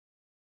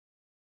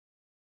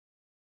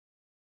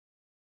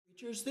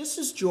Preachers, this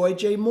is Joy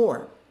J.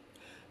 Moore.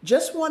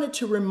 Just wanted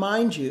to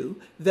remind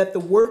you that the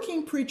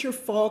Working Preacher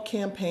Fall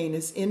Campaign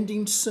is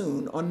ending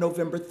soon on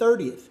November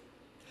 30th.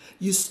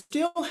 You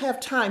still have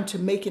time to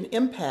make an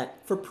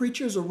impact for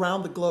preachers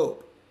around the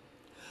globe.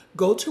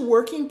 Go to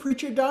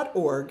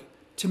workingpreacher.org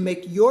to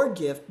make your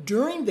gift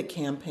during the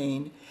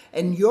campaign,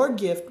 and your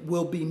gift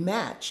will be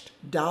matched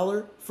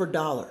dollar for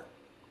dollar.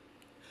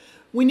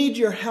 We need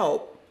your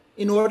help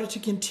in order to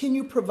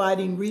continue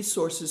providing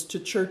resources to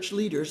church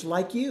leaders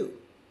like you.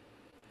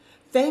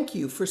 Thank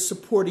you for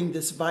supporting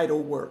this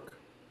vital work.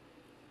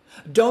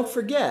 Don't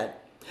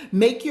forget,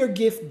 make your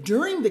gift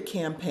during the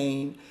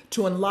campaign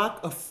to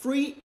unlock a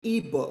free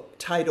ebook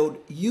titled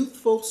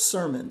Youthful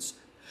Sermons.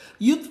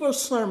 Youthful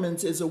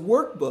Sermons is a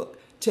workbook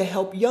to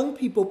help young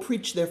people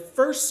preach their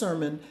first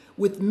sermon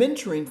with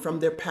mentoring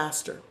from their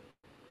pastor.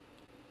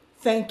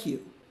 Thank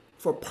you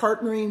for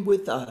partnering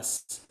with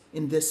us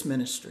in this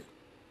ministry.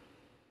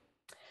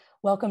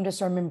 Welcome to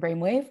Sermon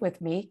Brainwave with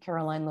me,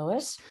 Karoline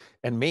Lewis.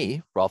 And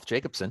me, Rolf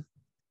Jacobson.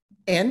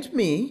 And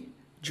me,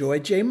 Joy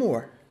J.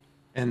 Moore.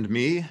 And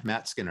me,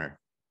 Matt Skinner.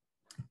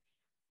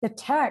 The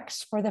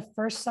text for the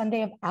first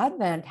Sunday of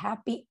Advent,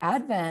 happy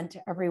Advent,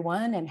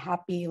 everyone, and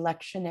happy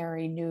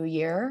Lectionary New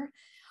Year,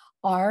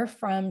 are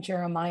from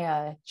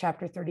Jeremiah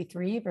chapter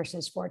 33,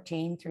 verses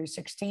 14 through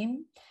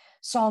 16,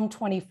 Psalm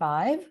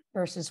 25,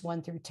 verses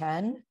 1 through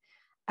 10.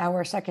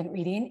 Our second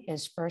reading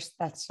is 1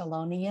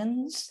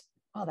 Thessalonians.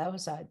 Oh, that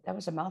was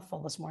a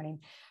mouthful this morning.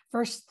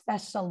 1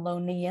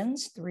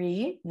 Thessalonians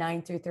 3,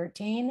 9 through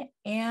 13.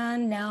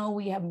 And now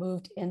we have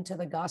moved into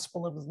the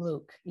Gospel of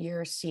Luke,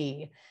 year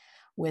C,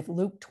 with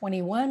Luke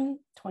 21,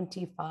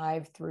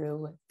 25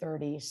 through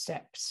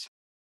 36.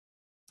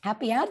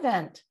 Happy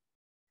Advent.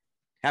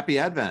 Happy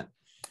Advent.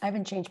 I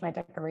haven't changed my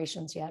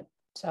decorations yet,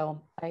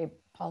 so I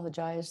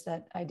apologize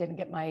that I didn't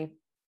get my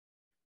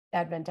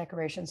Advent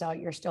decorations out.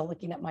 You're still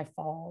looking at my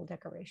fall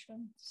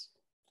decorations.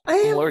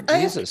 Lord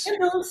Jesus.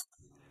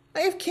 I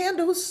have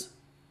candles.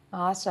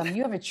 Awesome.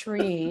 You have a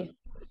tree.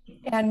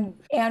 And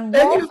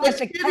Rolf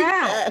has a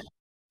cat.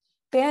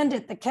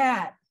 Bandit the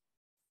cat.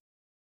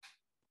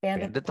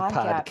 Bandit the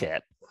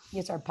podcat.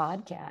 He's our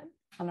podcat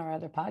on our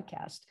other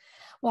podcast.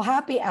 Well,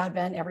 happy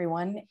Advent,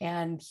 everyone.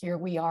 And here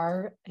we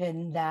are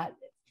in that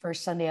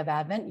first Sunday of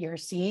Advent, year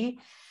C,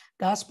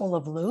 Gospel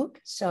of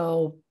Luke.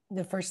 So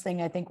the first thing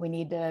I think we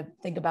need to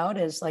think about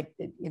is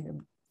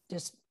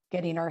just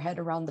getting our head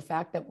around the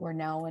fact that we're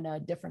now in a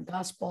different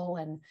gospel,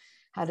 and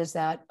how does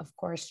that, of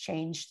course,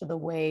 change the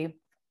way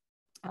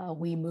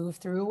we move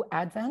through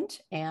Advent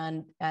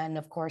and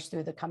of course,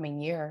 through the coming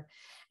year.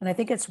 And I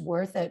think it's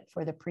worth it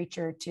for the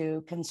preacher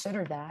to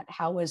consider that.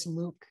 How is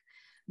Luke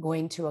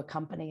going to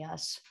accompany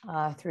us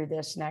through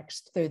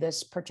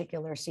this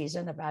particular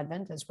season of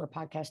Advent, as we're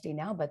podcasting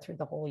now, but through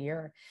the whole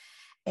year,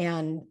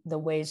 and the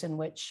ways in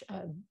which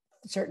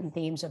certain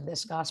themes of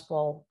this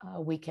gospel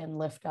we can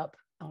lift up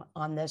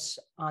on this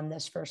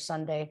first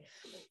Sunday,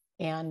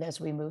 and as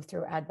we move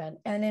through Advent.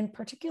 And in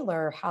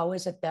particular, how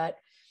is it that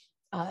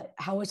the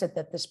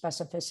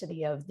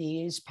specificity of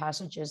these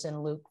passages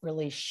in Luke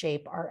really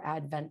shape our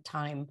Advent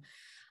time?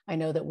 I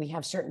know that we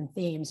have certain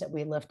themes that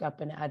we lift up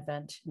in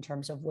Advent in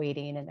terms of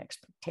waiting and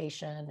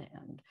expectation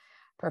and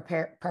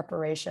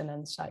preparation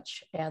and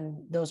such, and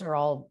those are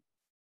all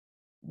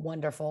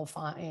wonderful,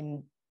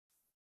 fine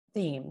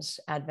themes,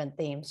 Advent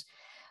themes.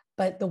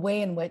 But the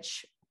way in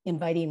which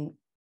inviting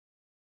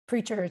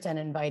preachers and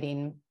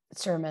inviting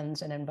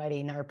sermons and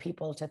inviting our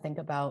people to think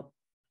about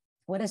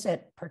what is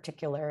it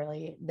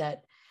particularly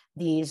that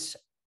these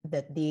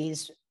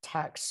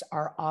texts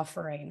are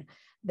offering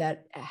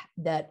that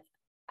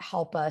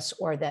help us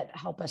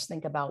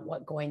think about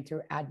what going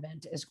through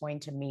Advent is going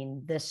to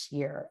mean this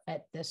year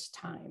at this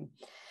time,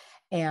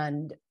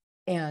 and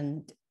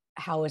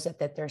how is it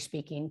that they're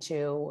speaking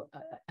to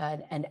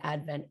an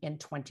Advent in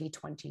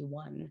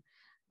 2021,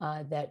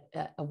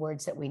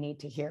 words that we need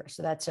to hear.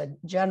 So that's a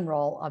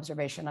general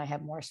observation. I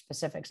have more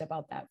specifics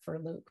about that for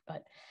Luke,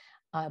 but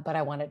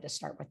I wanted to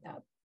start with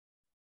that.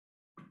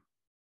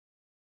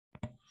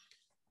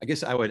 I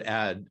guess I would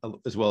add,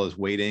 as well as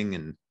waiting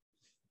and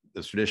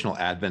those traditional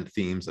Advent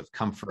themes of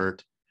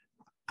comfort,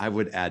 I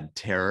would add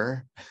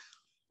terror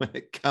when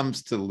it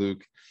comes to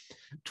Luke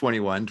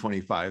 21,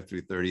 25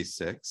 through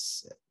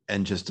 36,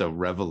 and just a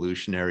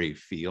revolutionary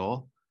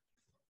feel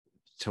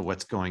to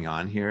what's going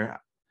on here.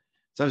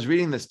 So I was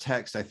reading this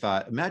text, I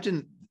thought,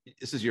 imagine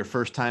this is your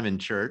first time in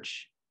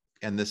church,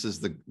 and this is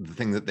the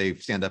thing that they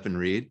stand up and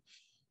read.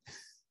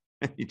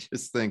 And you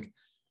just think,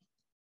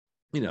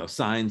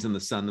 signs in the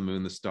sun, the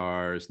moon, the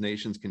stars,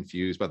 nations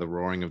confused by the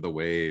roaring of the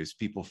waves,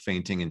 people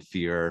fainting in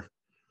fear,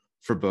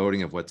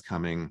 foreboding of what's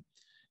coming,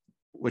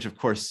 which of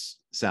course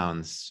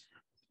sounds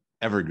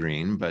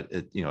evergreen, but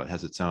it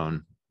has its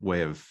own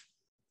way of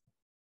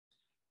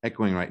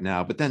echoing right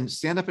now. But then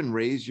stand up and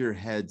raise your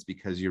heads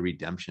because your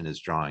redemption is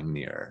drawing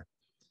near,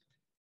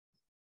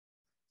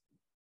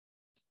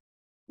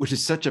 which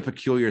is such a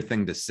peculiar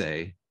thing to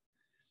say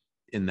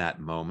in that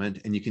moment.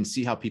 And you can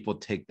see how people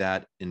take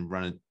that and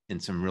run it in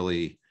some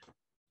really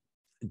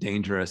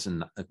dangerous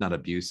and not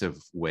abusive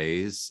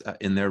ways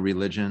in their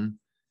religion,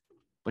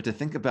 but to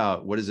think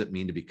about what does it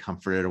mean to be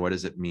comforted, or what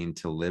does it mean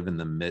to live in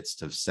the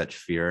midst of such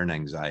fear and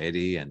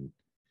anxiety, and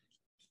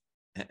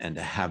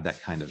to have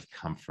that kind of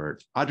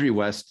comfort. Audrey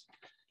West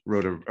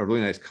wrote a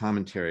really nice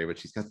commentary, but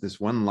she's got this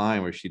one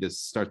line where she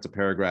just starts a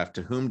paragraph,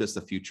 "To whom does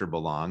the future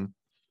belong?"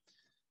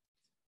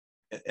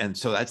 And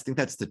so I think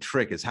that's the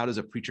trick, is how does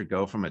a preacher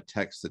go from a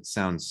text that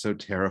sounds so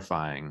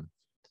terrifying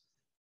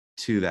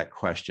to that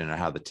question, or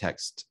how the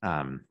text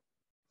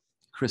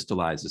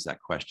crystallizes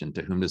that question,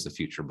 to whom does the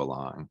future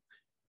belong?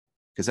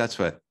 Because that's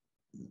what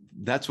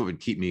would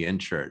keep me in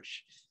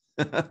church.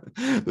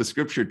 The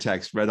scripture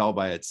text read all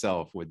by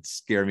itself would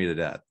scare me to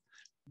death.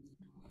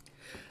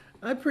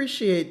 I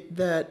appreciate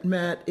that,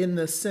 Matt, in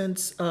the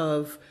sense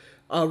of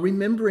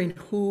remembering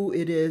who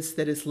it is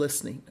that is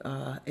listening.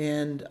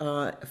 And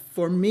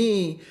for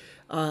me,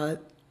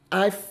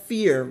 I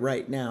fear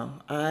right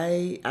now.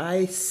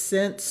 I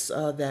sense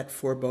that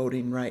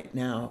foreboding right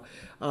now.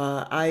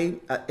 I'm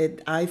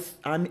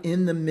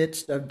in the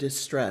midst of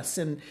distress,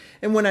 and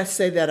when I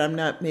say that, I'm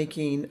not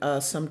making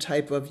some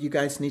type of "you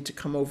guys need to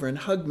come over and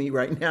hug me"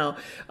 right now.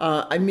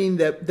 I mean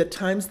that the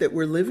times that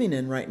we're living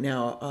in right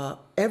now,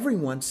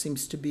 everyone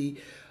seems to be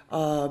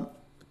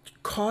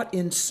caught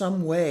in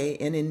some way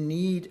and in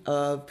need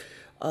of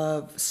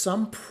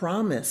some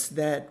promise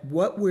that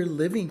what we're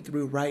living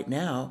through right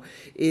now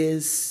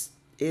is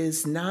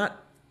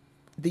not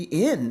the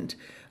end.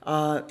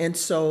 And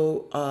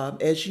so,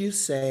 as you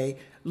say,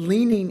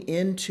 leaning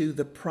into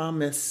the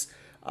promise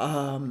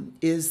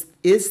is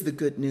the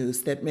good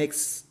news that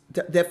makes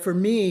that for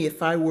me,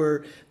 if I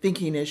were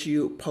thinking as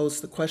you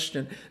posed the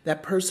question,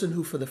 that person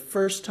who for the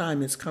first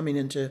time is coming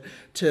into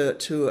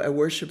to a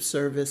worship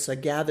service, a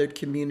gathered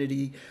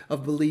community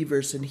of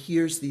believers, and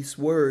hears these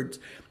words,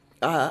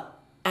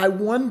 I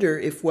wonder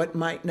if what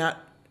might not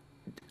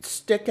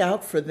stick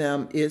out for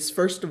them is,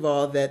 first of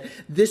all, that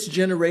this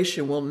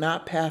generation will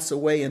not pass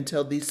away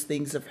until these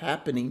things are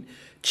happening.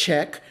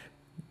 Check.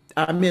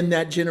 I'm in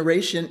that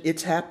generation.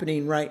 It's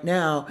happening right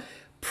now.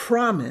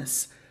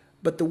 Promise.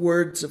 But the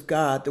words of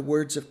God, the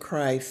words of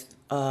Christ,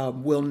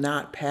 will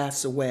not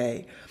pass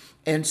away.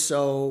 And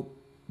so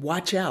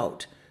watch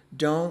out.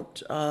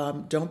 Don't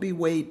be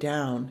weighed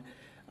down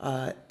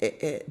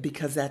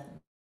because that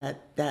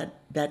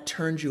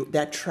turns you,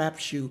 that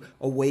traps you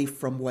away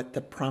from what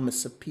the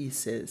promise of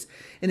peace is.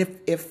 And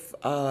if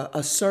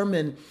a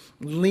sermon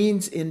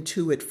leans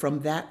into it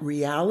from that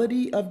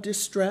reality of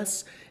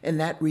distress and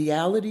that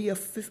reality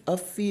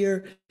of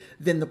fear,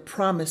 then the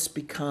promise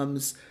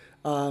becomes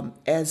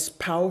as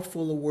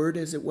powerful a word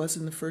as it was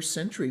in the first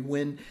century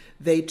when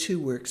they too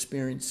were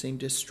experiencing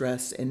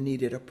distress and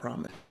needed a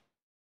promise.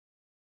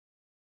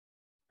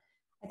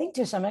 I think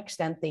to some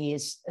extent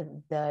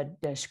the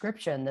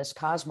description, this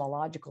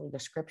cosmological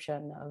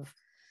description of,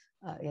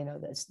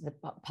 the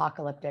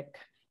apocalyptic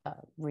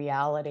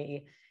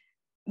reality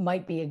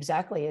might be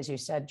exactly as you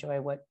said,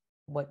 Joy, what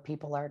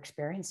people are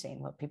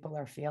experiencing, what people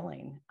are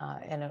feeling,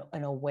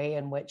 in a way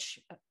in which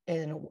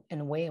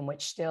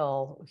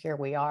still here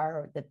we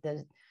are,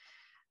 that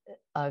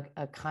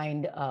a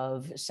kind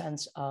of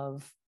sense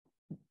of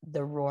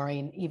the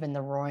roaring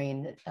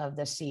of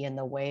the sea and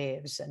the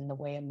waves, and the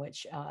way in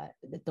which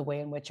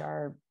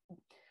our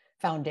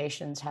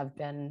foundations have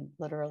been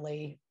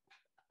literally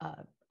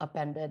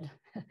upended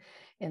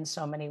in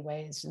so many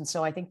ways. And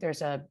so I think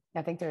there's a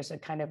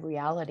kind of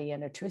reality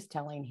and a truth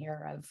telling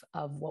here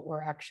of what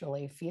we're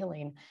actually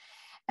feeling.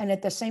 And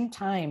at the same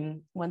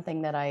time, one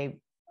thing that I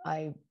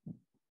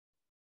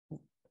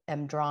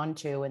am drawn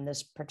to in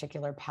this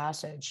particular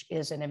passage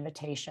is an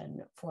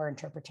invitation for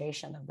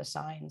interpretation of the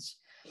signs.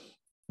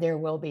 There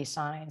will be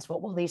signs.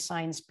 What will these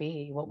signs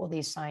be? What will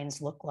these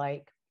signs look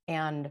like?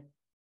 And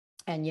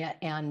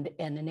an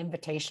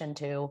invitation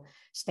to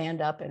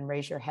stand up and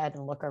raise your head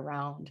and look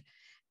around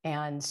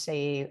and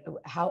say,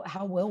 how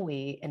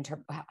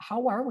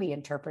are we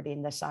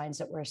interpreting the signs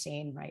that we're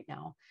seeing right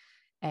now,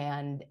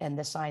 and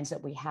the signs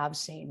that we have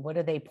seen? What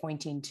are they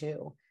pointing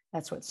to?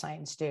 That's what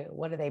signs do.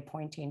 What are they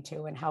pointing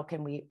to, and how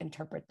can we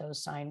interpret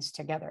those signs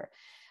together?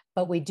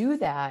 But we do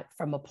that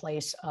from a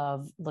place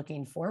of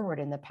looking forward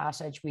in the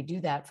passage. We do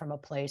that from a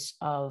place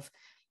of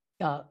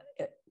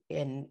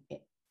in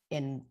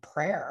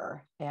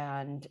prayer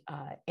and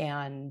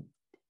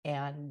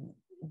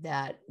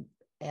that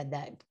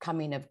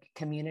coming of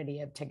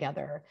community of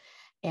together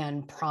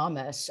and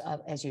promise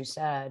of, as you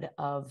said,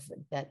 of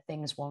that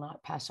things will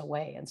not pass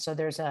away. And so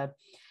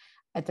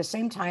at the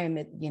same time,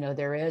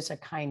 there is a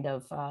kind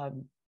of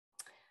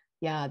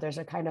there's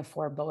a kind of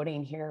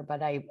foreboding here,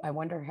 but I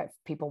wonder if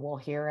people will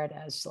hear it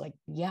as like,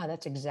 yeah,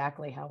 that's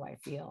exactly how I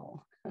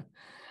feel.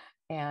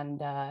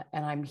 And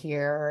I'm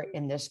here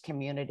in this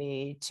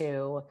community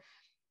to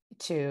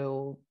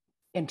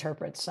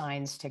interpret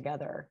signs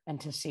together and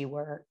to see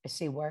where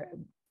it's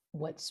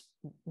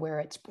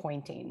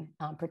pointing,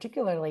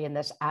 particularly in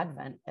this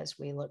Advent, as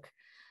we look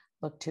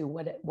to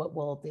what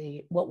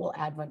will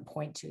Advent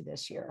point to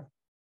this year.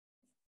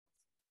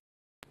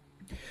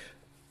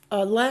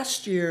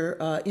 Last year,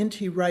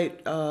 N.T. Wright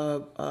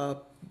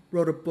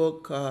wrote a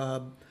book.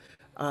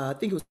 I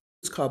think it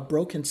was called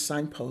Broken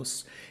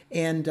Signposts.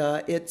 And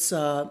it's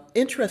an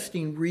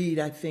interesting read,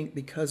 I think,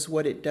 because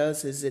what it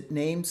does is it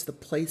names the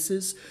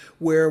places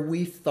where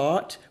we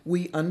thought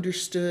we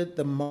understood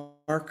the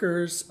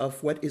markers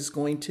of what is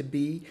going to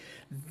be,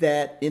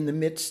 that in the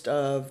midst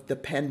of the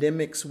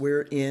pandemics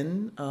we're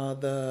in,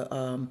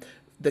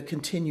 the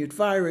continued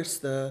virus,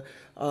 the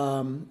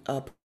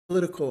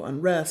political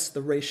unrest,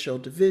 the racial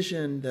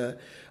division, the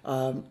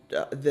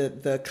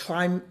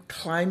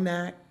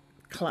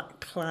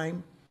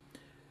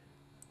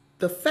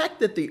fact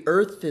that the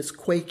earth is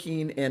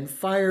quaking and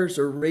fires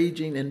are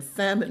raging and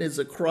famine is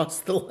across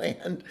the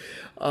land,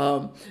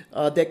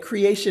 that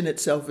creation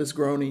itself is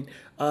groaning.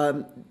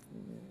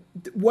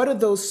 What do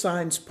those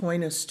signs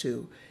point us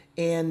to?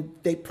 And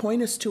they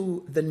point us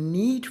to the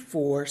need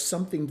for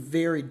something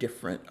very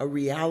different, a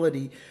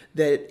reality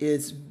that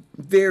is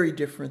very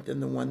different than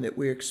the one that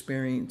we're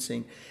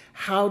experiencing.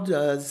 How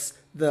does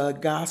the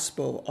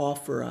gospel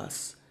offer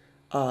us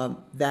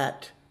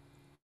that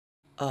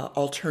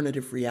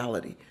alternative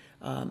reality?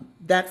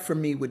 That for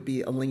me would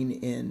be a lean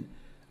in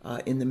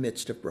the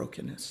midst of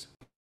brokenness.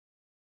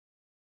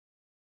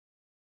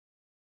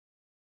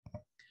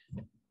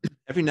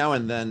 Every now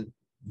and then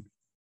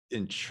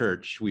in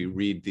church, we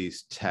read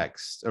these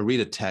texts, or read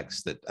a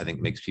text that I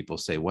think makes people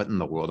say, what in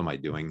the world am I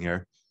doing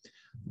here?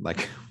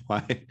 Like,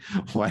 why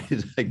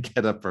did I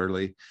get up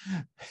early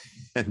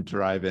and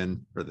drive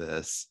in for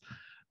this?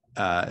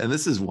 And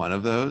this is one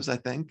of those, I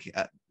think,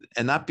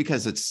 and not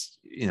because it's,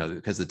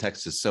 because the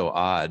text is so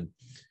odd,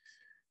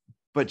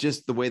 but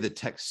just the way the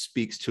text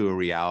speaks to a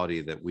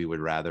reality that we would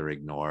rather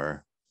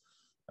ignore,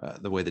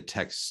 the way the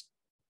text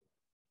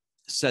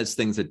says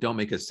things that don't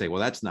make us say,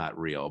 well, that's not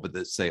real, but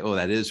that say, oh,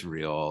 that is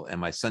real.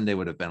 And my Sunday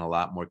would have been a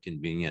lot more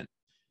convenient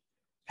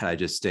had I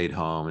just stayed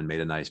home and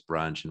made a nice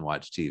brunch and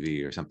watched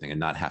TV or something, and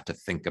not have to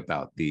think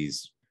about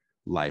these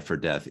life or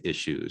death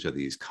issues or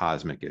these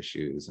cosmic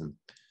issues.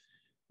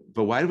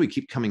 But why do we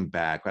keep coming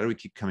back? Why do we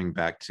keep coming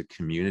back to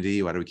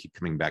community? Why do we keep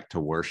coming back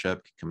to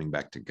worship, coming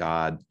back to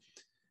God?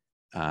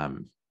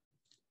 And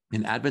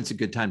Advent's a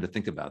good time to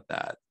think about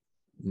that,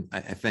 I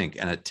think.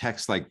 And a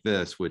text like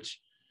this, which,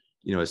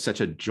 is such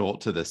a jolt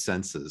to the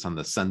senses on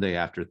the Sunday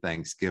after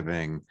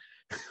Thanksgiving,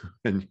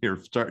 and you're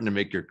starting to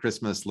make your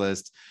Christmas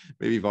list.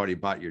 Maybe you've already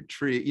bought your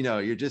tree.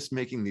 You're just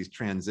making these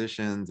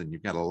transitions, and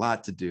you've got a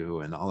lot to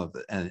do, and all of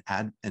it.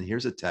 And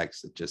here's a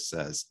text that just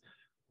says,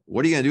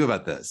 "What are you going to do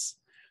about this?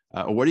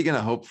 Or what are you going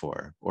to hope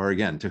for? Or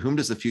again, to whom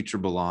does the future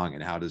belong,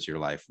 and how does your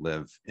life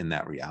live in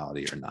that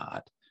reality or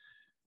not?"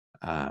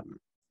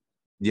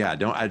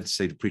 I'd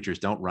say to preachers,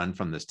 don't run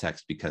from this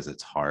text because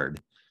it's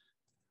hard.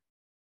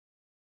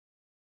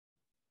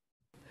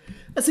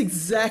 That's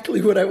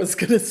exactly what I was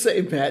going to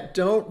say, Matt.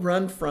 Don't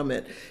run from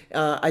it.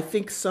 I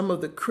think some of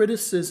the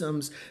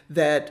criticisms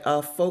that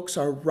folks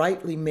are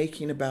rightly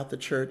making about the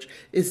church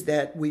is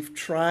that we've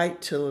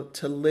tried to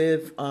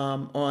live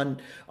on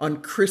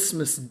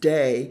Christmas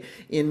Day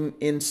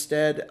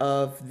instead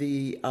of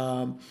the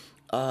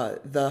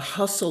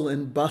hustle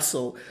and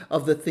bustle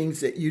of the things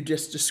that you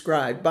just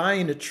described: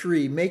 buying a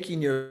tree,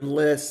 making your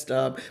list,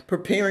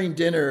 preparing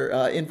dinner,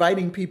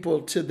 inviting people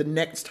to the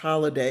next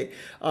holiday.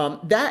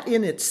 That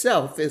in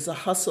itself is a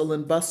hustle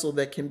and bustle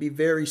that can be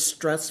very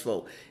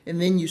stressful. And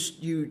then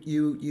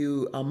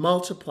you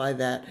multiply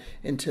that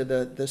into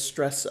the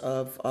stress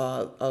of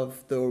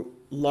the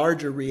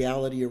larger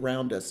reality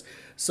around us.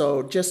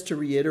 So just to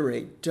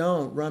reiterate,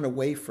 don't run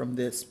away from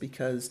this,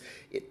 because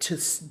to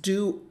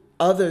do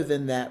other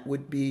than that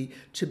would be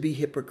to be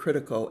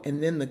hypocritical,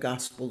 and then the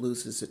gospel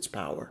loses its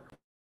power.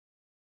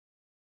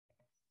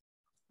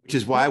 Which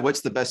is why,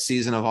 what's the best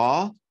season of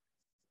all?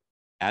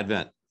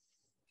 Advent.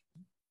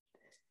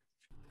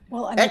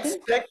 Well, and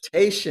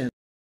expectation.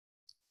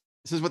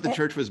 This is what the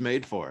church was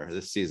made for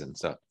this season.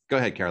 So go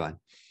ahead, Karoline.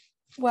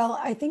 Well,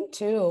 I think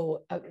too,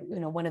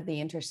 one of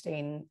the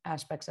interesting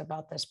aspects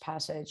about this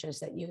passage is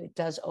that it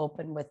does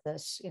open with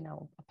this,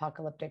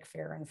 apocalyptic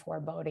fear and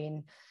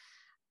foreboding,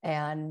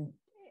 and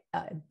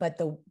but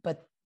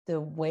the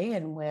way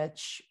in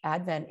which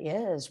Advent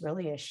is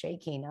really a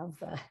shaking of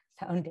the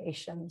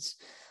foundations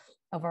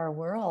of our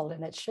world,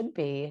 and it should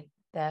be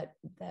that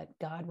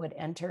God would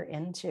enter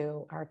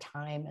into our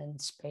time and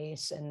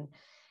space and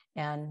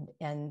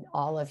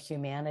all of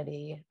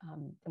humanity,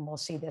 and we'll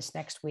see this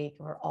next week,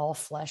 where all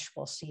flesh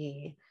will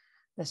see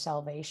the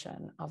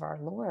salvation of our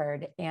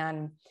Lord.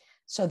 And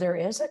so there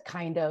is a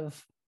kind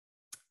of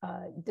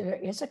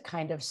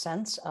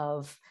sense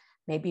of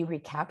maybe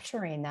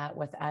recapturing that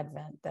with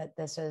Advent, that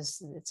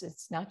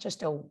it's not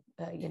just a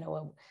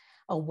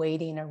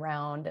waiting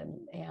around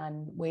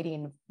and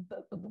waiting.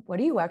 What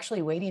are you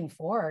actually waiting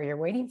for? You're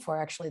waiting for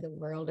actually the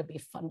world to be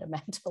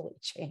fundamentally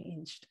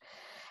changed.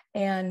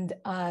 And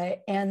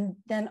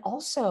then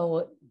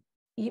also,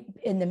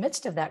 in the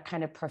midst of that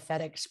kind of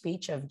prophetic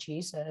speech of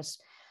Jesus,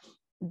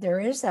 there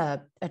is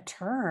a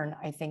turn,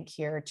 I think,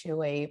 here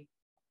to a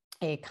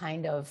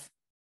kind of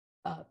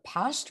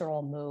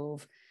pastoral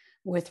move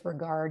with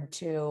regard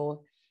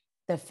to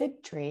the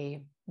fig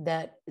tree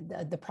that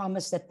the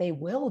promise that they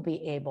will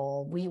be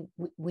able,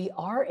 we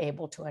are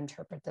able to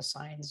interpret the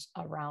signs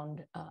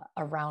around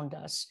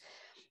us.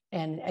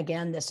 And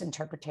again, this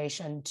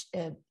interpretation,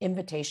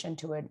 invitation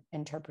to an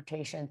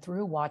interpretation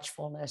through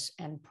watchfulness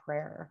and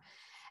prayer,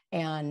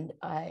 and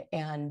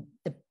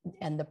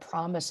the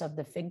promise of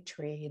the fig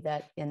tree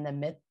that in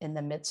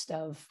the midst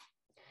of,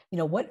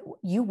 what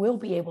you will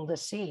be able to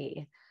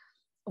see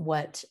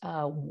what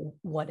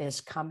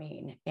is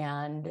coming,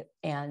 and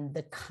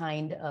the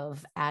kind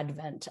of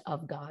advent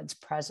of God's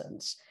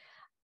presence.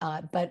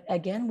 But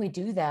again, we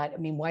do that. I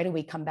mean, why do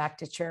we come back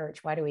to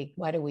church? Why do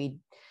we?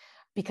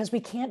 Because we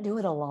can't do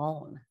it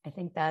alone. I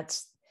think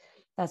that's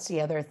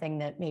the other thing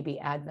that maybe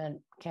Advent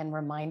can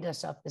remind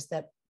us of, is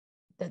that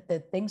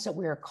the things that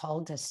we are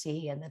called to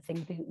see and the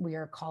things that we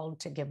are called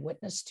to give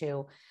witness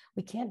to,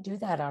 we can't do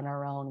that on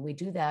our own. We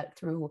do that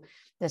through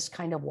this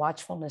kind of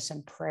watchfulness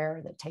and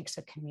prayer that takes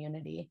a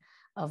community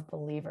of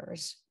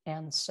believers.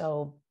 And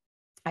so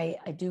I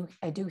do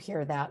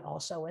hear that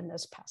also in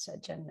this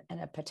passage, and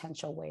a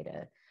potential way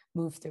to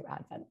move through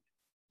Advent.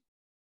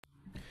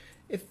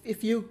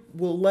 If you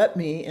will let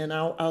me, and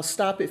I'll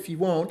stop if you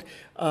won't,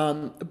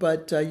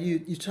 but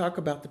you talk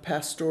about the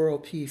pastoral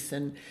piece,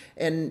 and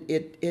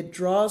it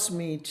draws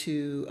me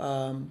to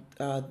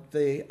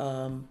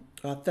the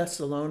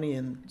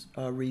Thessalonians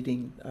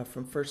reading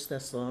from 1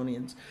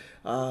 Thessalonians,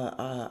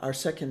 our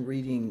second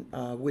reading,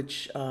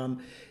 which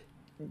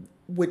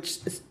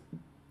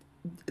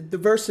the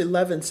verse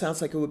 11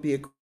 sounds like it would be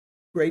a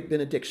great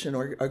benediction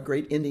or a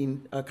great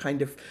ending,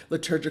 kind of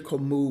liturgical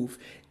move,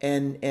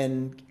 and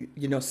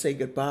say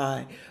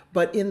goodbye.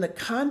 But in the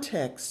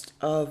context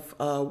of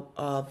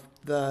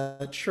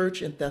the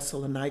church in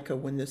Thessalonica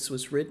when this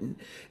was written,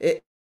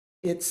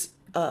 it's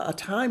a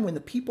time when the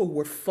people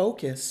were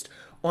focused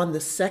on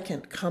the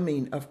second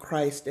coming of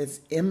Christ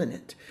as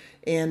imminent.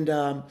 And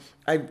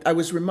I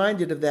was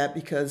reminded of that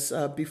because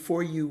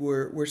before you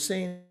were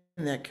saying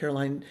that,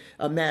 Karoline,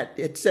 Matt,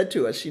 it said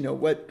to us,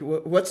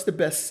 what's the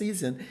best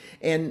season?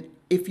 And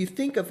if you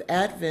think of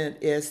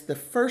Advent as the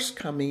first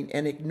coming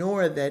and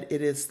ignore that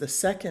it is the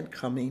second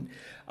coming,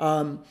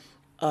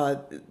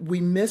 we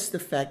miss the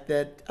fact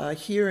that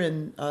here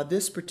in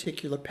this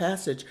particular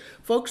passage,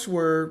 folks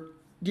were,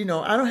 I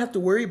don't have to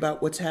worry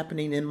about what's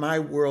happening in my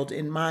world,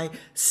 in my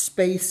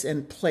space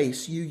and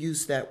place. You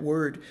use that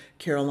word,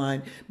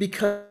 Karoline,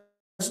 because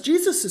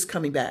Jesus is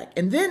coming back,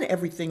 and then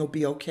everything will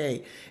be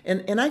okay.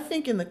 And I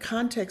think in the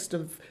context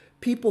of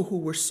people who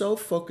were so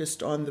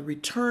focused on the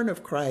return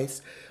of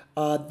Christ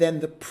than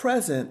the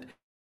present,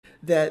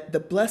 that the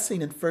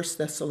blessing in 1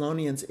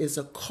 Thessalonians is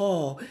a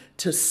call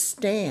to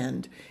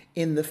stand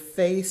in the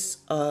face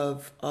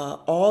of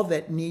all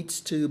that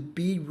needs to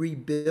be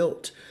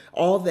rebuilt,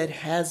 all that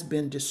has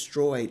been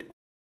destroyed,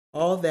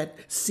 all that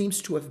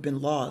seems to have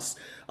been lost,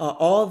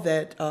 all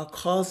that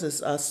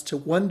causes us to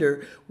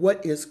wonder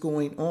what is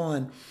going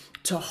on,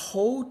 to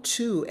hold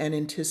to an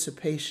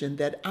anticipation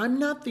that I'm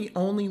not the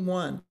only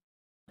one.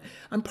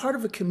 I'm part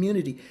of a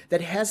community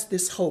that has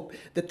this hope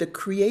that the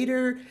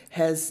Creator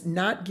has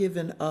not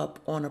given up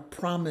on a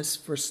promise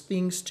for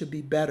things to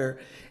be better.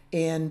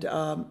 And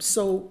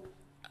so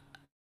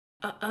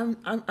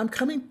I'm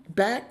coming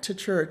back to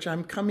church.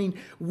 I'm coming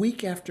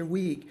week after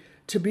week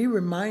to be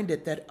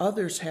reminded that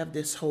others have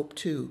this hope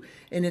too.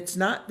 And it's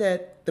not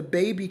that the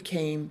baby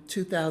came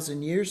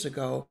 2,000 years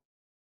ago.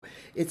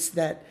 It's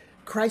that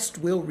Christ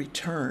will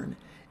return.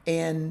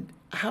 And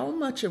how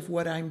much of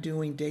what I'm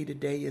doing day to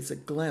day is a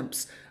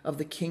glimpse of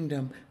the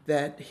kingdom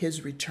that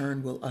his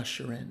return will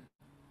usher in?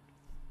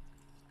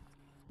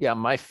 Yeah,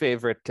 my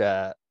favorite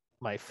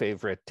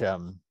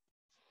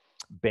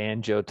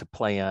banjo to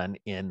play on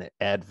in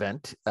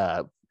Advent.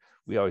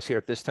 We always hear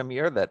at this time of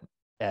year that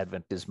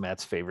Advent is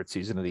Matt's favorite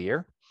season of the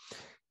year.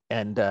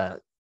 And I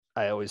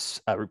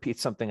always repeat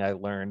something I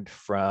learned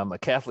from a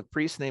Catholic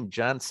priest named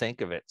John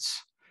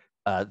Sankovitz,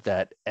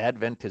 that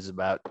Advent is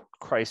about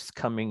Christ's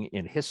coming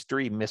in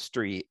history,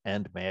 mystery,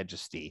 and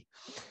majesty.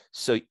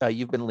 So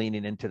you've been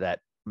leaning into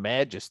that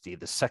majesty,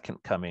 the second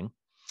coming,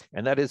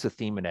 and that is a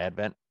theme in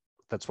Advent.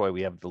 That's why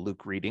we have the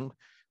Luke reading.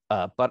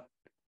 But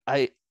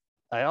I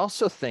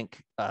also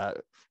think,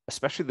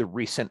 especially the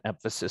recent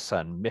emphasis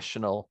on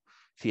missional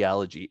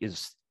theology,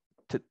 is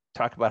to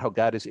talk about how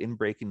God is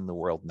inbreaking the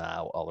world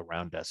now all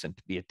around us, and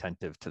to be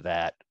attentive to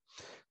that.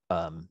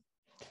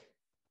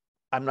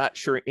 I'm not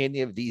sure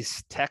any of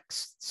these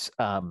texts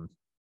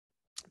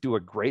do a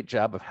great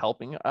job of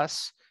helping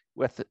us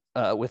with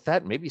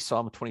that. Maybe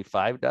Psalm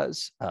 25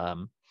 does.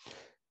 I'm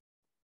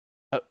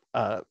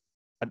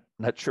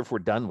not sure if we're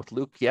done with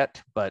Luke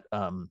yet, but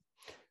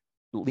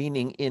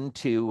leaning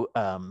into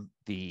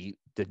the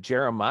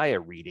Jeremiah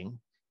reading,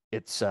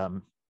 it's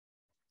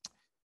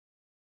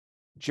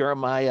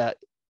Jeremiah.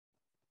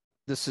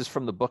 This is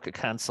from the Book of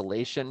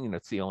Consolation.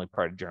 It's the only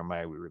part of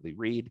Jeremiah we really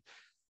read.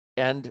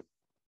 And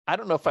I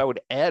don't know if I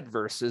would add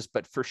verses,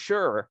 but for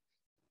sure,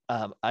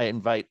 I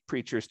invite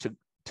preachers to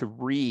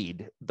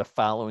read the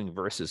following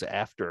verses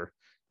after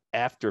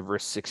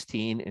verse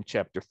 16 in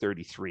chapter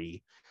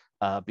 33.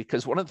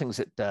 because one of the things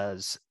it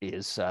does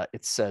is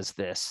it says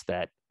this,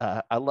 that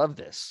I love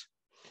this.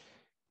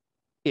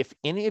 If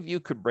any of you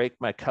could break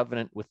my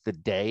covenant with the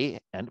day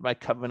and my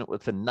covenant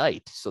with the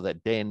night, so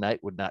that day and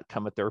night would not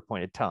come at their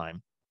appointed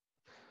time,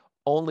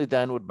 only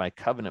then would my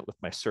covenant with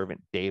my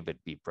servant David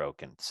be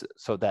broken.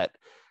 So that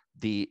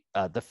the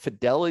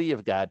fidelity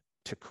of God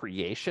to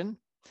creation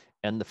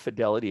and the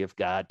fidelity of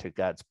God to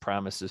God's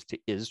promises to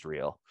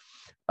Israel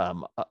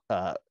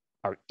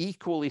are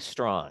equally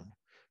strong.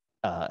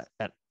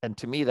 And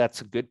to me,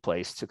 that's a good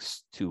place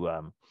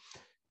to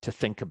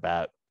think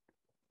about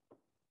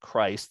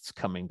Christ's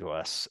coming to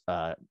us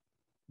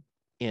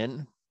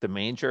in the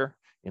manger,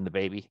 in the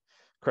baby,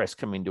 Christ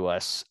coming to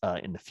us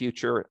in the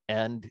future,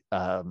 and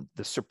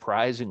the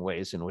surprising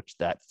ways in which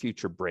that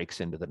future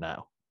breaks into the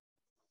now.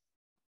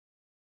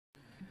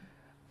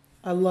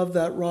 I love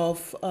that,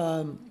 Rolf.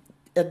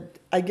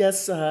 I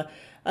guess I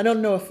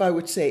don't know if I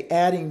would say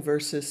adding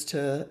verses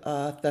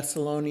to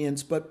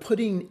Thessalonians, but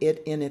putting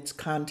it in its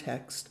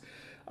context.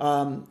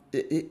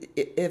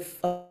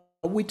 If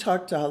we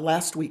talked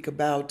last week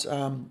about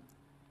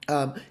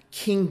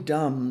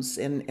kingdoms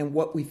and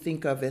what we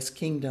think of as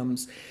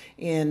kingdoms,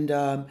 and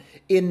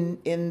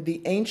in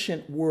the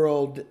ancient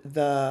world,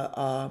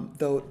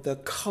 the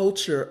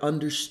culture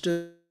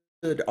understood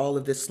all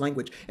of this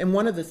language. And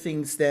one of the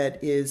things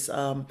that is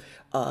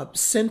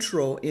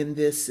central in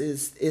this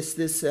is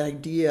this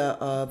idea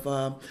of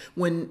I'll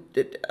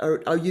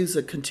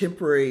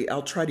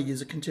try to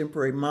use a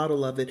contemporary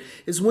model of it,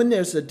 is when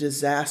there's a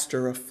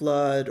disaster, a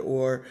flood,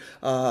 or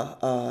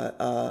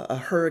a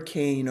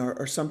hurricane,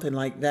 or something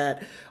like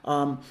that,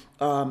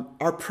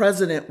 our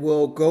president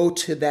will go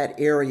to that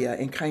area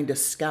and kind of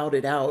scout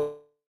it out.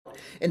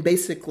 And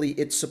basically,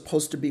 it's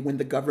supposed to be when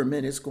the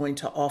government is going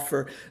to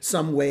offer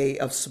some way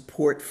of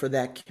support for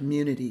that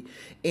community.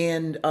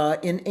 And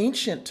in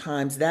ancient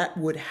times, that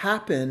would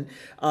happen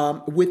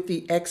with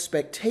the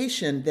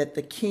expectation that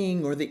the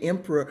king or the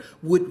emperor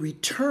would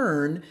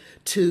return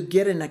to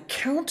get an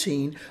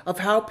accounting of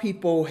how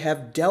people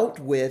have dealt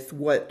with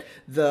what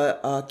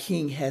the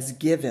king has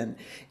given.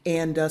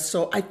 And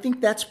so I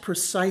think that's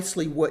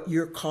precisely what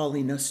you're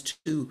calling us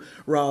to,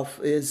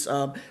 Rolf, is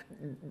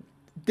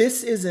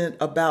this isn't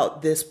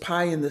about this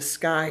pie in the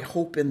sky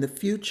hope in the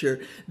future.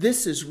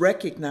 This is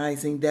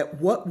recognizing that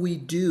what we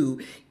do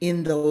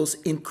in those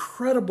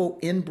incredible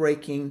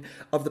inbreaking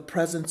of the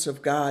presence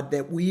of God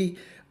that we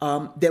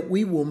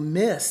will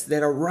miss,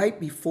 that are right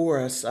before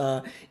us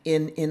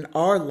in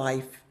our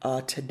life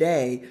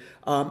today,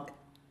 it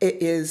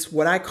is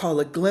what I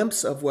call a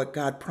glimpse of what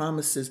God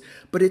promises,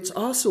 but it's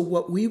also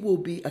what we will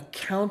be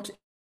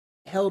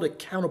held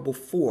accountable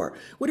for.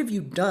 What have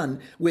you done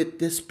with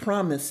this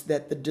promise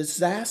that the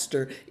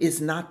disaster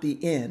is not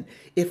the end?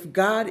 If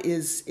God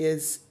is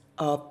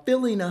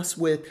filling us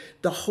with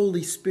the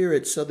Holy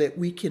Spirit so that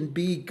we can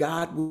be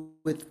God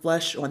with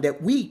flesh on,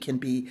 that we can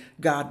be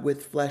God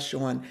with flesh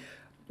on,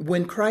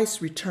 when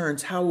Christ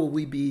returns, how will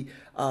we be?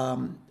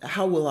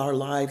 How will our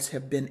lives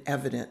have been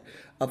evident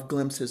of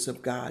glimpses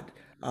of God,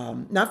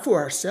 not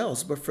for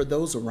ourselves, but for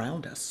those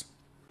around us?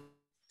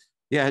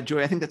 Yeah,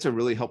 Joy, I think that's a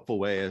really helpful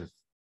way of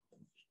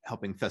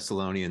helping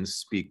Thessalonians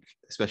speak,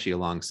 especially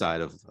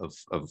alongside of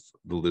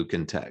the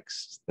Lucan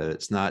text, that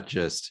it's not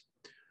just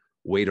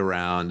wait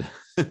around.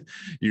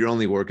 Your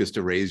only work is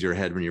to raise your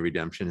head when your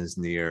redemption is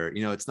near.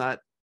 It's not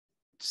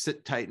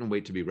sit tight and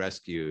wait to be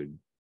rescued,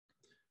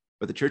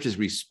 but the church's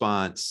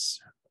response,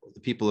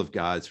 the people of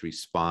God's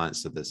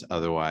response to this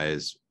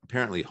otherwise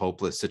apparently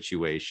hopeless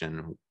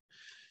situation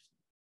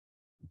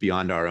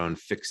beyond our own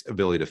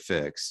ability to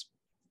fix,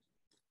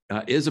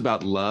 is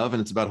about love, and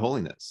it's about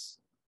holiness.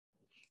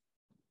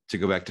 To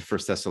go back to 1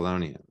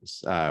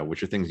 Thessalonians,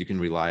 which are things you can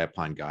rely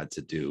upon God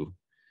to do,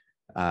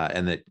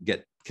 and that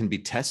can be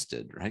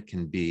tested, right?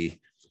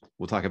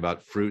 We'll talk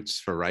about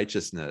fruits for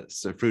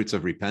righteousness, fruits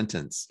of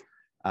repentance,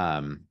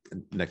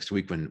 next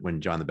week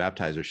when John the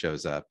Baptizer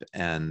shows up.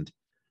 And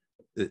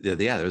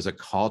there's a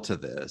call to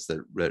this,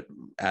 that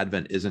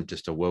Advent isn't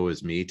just a woe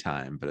is me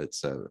time, but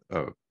it's an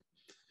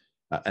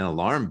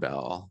alarm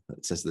bell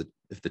that says that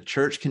if the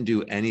church can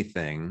do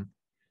anything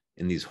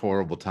in these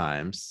horrible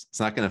times, it's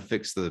not going to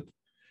fix the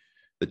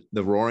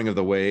roaring of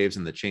the waves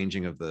and the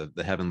changing of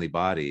the heavenly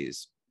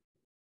bodies.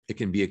 It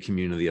can be a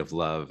community of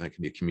love. It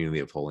can be a community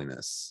of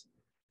holiness,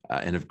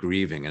 and of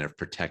grieving and of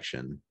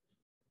protection.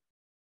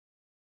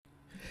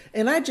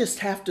 And I just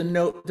have to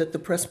note that the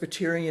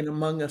Presbyterian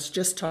among us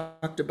just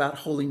talked about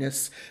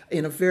holiness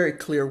in a very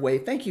clear way.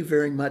 Thank you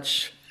very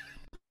much.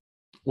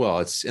 Well,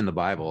 it's in the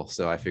Bible,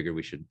 so I figured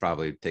we should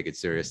probably take it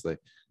seriously.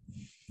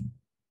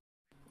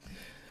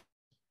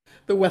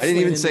 I didn't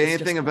even say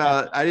anything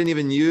about, I didn't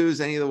even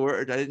use any of the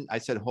words. I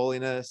said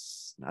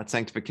holiness, not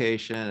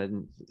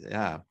sanctification.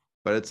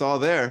 But it's all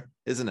there,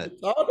 isn't it?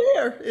 It's all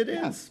there. It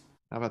is.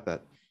 How about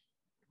that?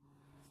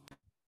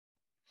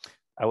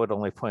 I would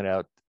only point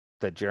out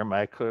that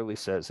Jeremiah clearly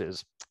says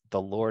is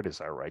the Lord is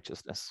our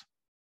righteousness.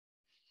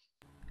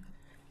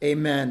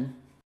 Amen.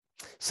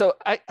 So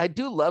I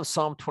do love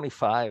Psalm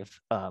 25.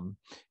 And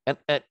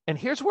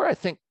here's where I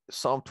think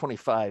Psalm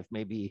 25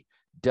 maybe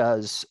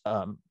does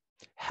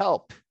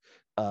help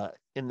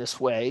in this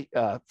way.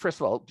 First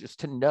of all,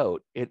 just to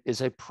note, it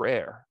is a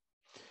prayer.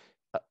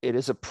 It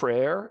is a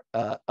prayer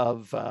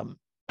of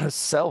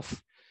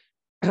self.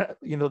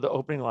 The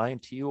opening line,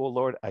 to you, O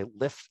Lord, I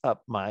lift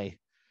up my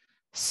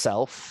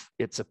self.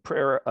 It's a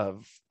prayer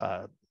of,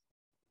 I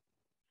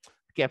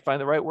can't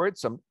find the right word,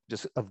 so I'm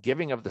just of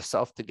giving of the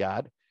self to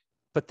God.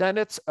 But then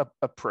it's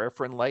a prayer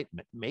for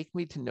enlightenment. Make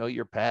me to know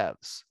your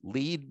paths.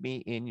 Lead me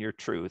in your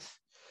truth.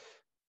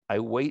 I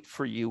wait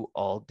for you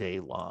all day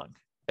long.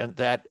 And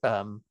that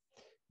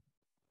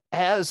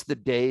as the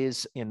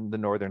days in the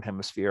Northern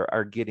Hemisphere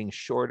are getting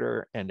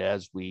shorter, and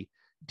as we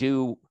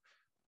do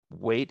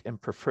wait and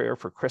prepare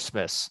for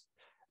Christmas,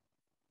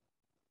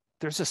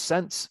 there's a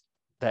sense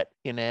that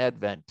in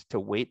Advent to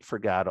wait for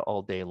God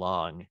all day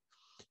long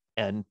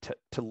and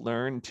to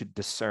learn to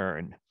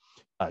discern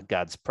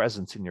God's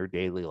presence in your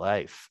daily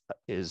life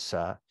is,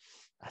 I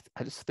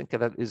just think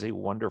that is a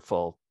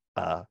wonderful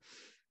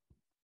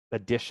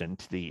addition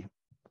to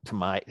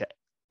my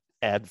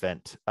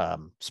Advent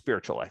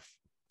spiritual life.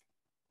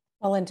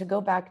 Well, and to go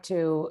back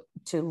to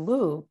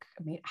Luke,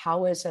 I mean,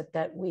 how is it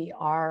that we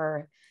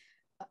are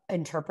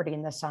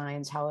interpreting the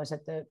signs? How is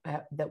it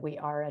that we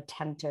are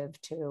attentive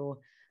to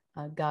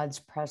God's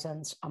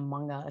presence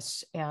among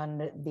us?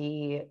 And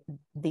the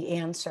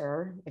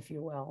answer, if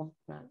you will,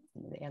 not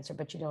the answer,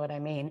 but you know what I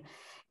mean,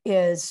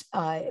 is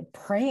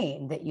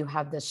praying that you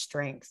have the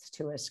strength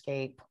to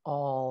escape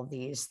all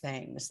these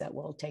things that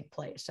will take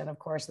place. And of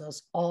course,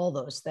 all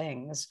those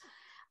things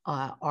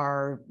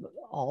are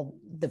all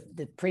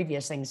the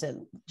previous things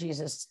that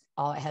Jesus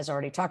has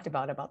already talked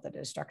about the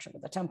destruction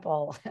of the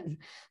temple and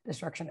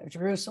destruction of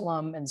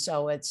Jerusalem. And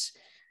so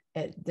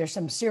there's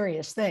some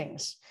serious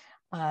things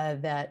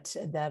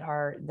that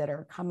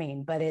are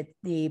coming, but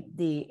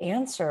the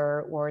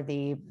answer, or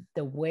the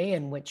way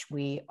in which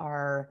we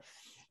are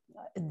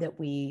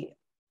able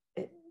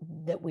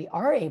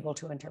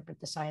to interpret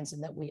the signs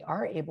and that we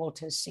are able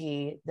to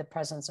see the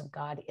presence of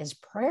God is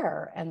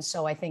prayer. And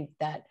so I think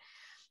that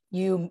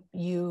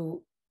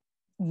you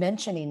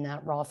mentioning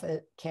that, Rolf,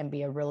 it can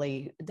be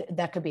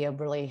that could be a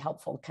really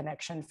helpful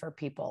connection for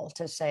people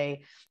to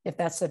say, if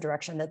that's the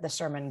direction that the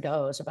sermon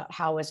goes, about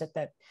how is it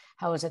that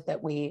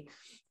we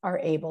are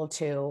able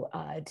to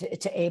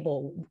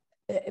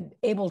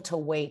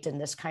wait in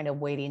this kind of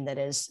waiting that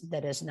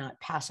is not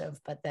passive,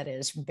 but that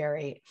is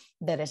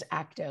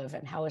active,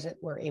 and how is it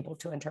we're able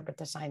to interpret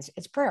the signs?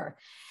 It's prayer.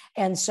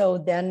 And so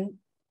then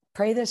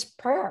pray this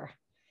prayer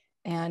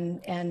and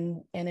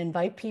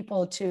invite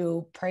people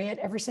to pray it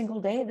every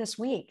single day this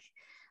week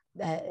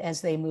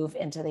as they move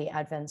into the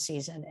Advent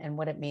season, and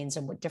what it means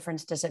and what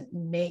difference does it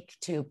make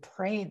to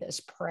pray this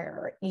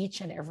prayer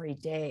each and every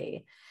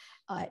day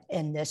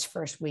in this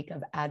first week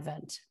of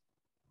Advent,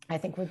 I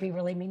think would be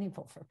really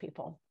meaningful for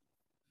people.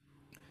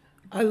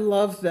 I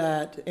love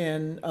that.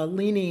 And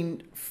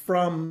leaning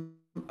from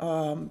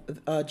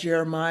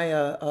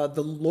Jeremiah,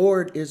 the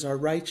Lord is our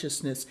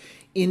righteousness,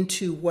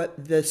 into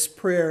what this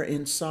prayer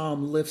in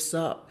Psalm lifts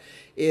up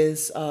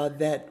is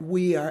that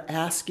we are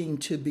asking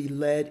to be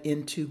led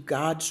into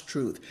God's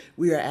truth.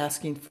 We are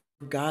asking for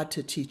God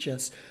to teach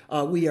us.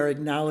 We are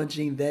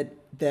acknowledging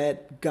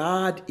that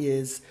God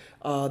is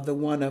the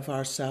one of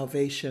our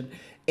salvation.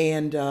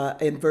 And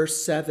in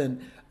verse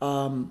 7,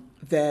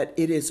 that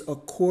it is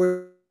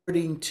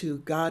according to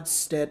God's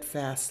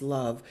steadfast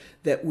love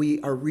that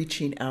we are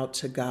reaching out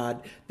to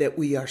God, that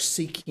we are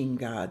seeking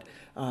God.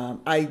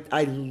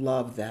 I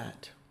love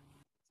that.